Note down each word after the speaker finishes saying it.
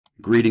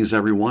Greetings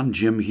everyone,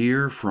 Jim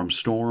here from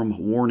Storm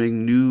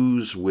Warning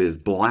News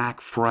with Black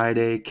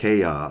Friday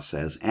chaos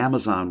as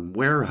Amazon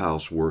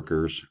warehouse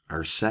workers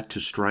are set to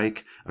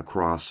strike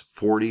across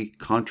 40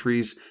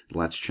 countries.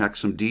 Let's check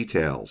some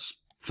details.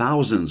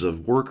 Thousands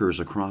of workers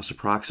across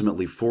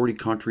approximately 40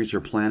 countries are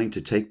planning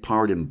to take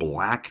part in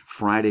Black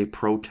Friday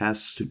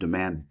protests to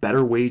demand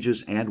better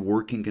wages and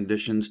working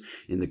conditions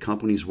in the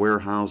company's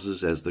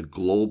warehouses as the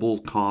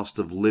global cost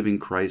of living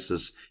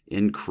crisis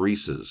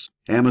increases.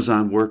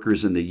 Amazon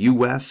workers in the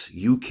US,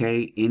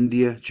 UK,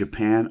 India,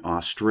 Japan,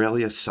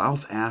 Australia,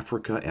 South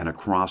Africa, and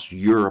across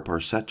Europe are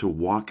set to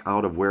walk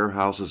out of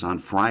warehouses on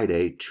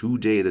Friday,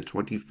 today, the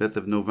 25th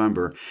of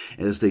November,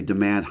 as they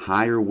demand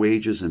higher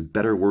wages and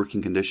better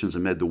working conditions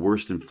amid the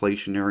worst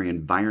inflationary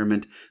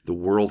environment the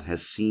world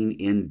has seen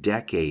in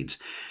decades.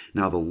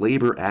 Now, the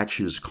labor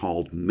action is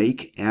called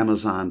Make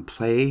Amazon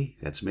Pay.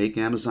 That's Make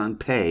Amazon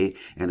Pay,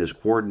 and is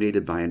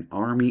coordinated by an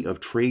army of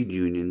trade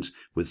unions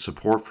with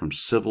support from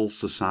civil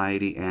society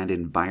and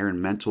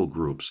environmental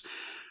groups.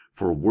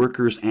 For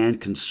workers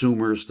and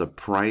consumers, the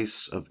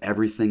price of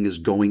everything is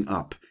going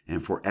up.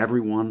 And for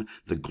everyone,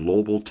 the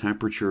global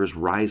temperature is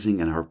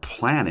rising and our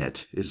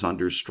planet is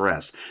under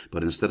stress.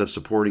 But instead of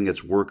supporting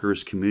its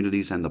workers,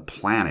 communities, and the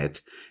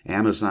planet,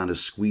 Amazon is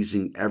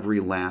squeezing every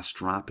last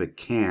drop it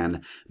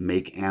can,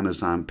 Make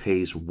Amazon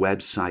Pay's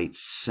website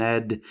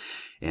said.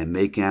 And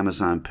Make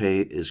Amazon Pay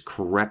is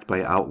correct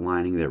by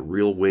outlining that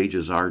real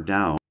wages are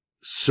down.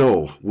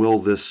 So, will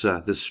this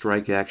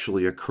strike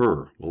actually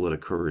occur? Will it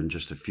occur in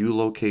just a few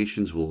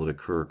locations? Will it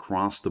occur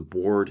across the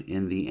board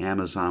in the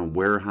Amazon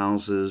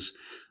warehouses?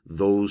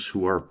 Those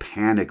who are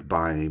panic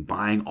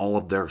buying all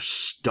of their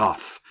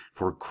stuff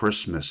for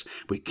Christmas.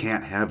 We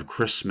can't have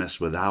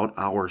Christmas without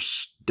our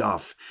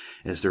stuff.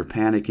 As they're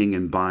panicking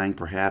and buying,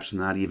 perhaps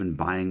not even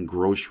buying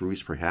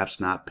groceries, perhaps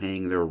not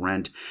paying their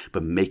rent,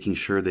 but making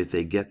sure that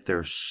they get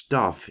their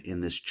stuff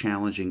in this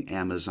challenging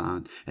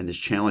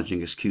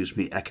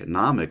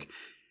economic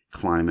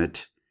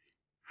climate.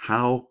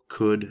 How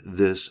could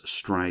this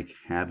strike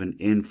have an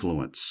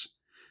influence?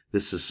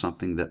 This is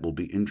something that will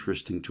be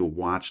interesting to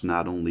watch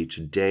not only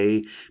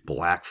today,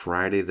 Black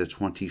Friday the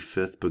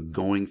 25th, but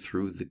going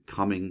through the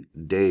coming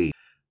days.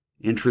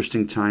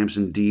 Interesting times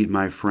indeed,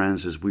 my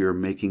friends, as we are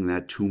making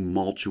that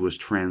tumultuous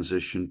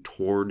transition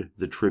toward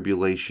the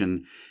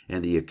tribulation,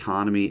 and the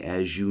economy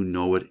as you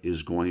know it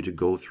is going to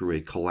go through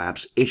a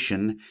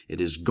collapsation. It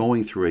is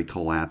going through a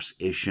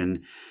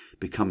collapsation,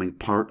 becoming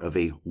part of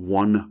a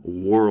one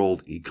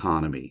world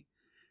economy.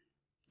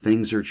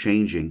 Things are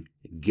changing.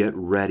 Get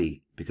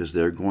ready, because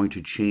they're going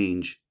to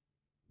change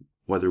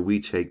whether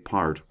we take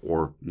part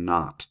or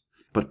not.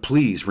 But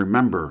please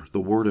remember,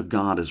 the Word of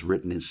God is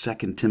written in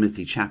 2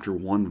 Timothy chapter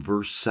 1,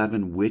 verse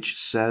 7, which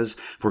says,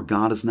 "For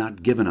God has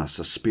not given us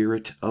a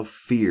spirit of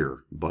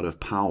fear, but of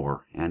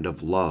power and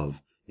of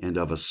love and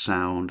of a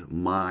sound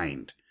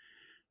mind."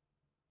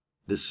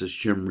 This is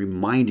Jim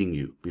reminding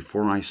you,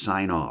 before I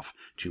sign off,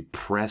 to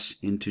press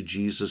into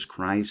Jesus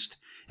Christ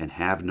and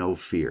have no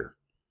fear.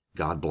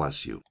 God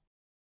bless you.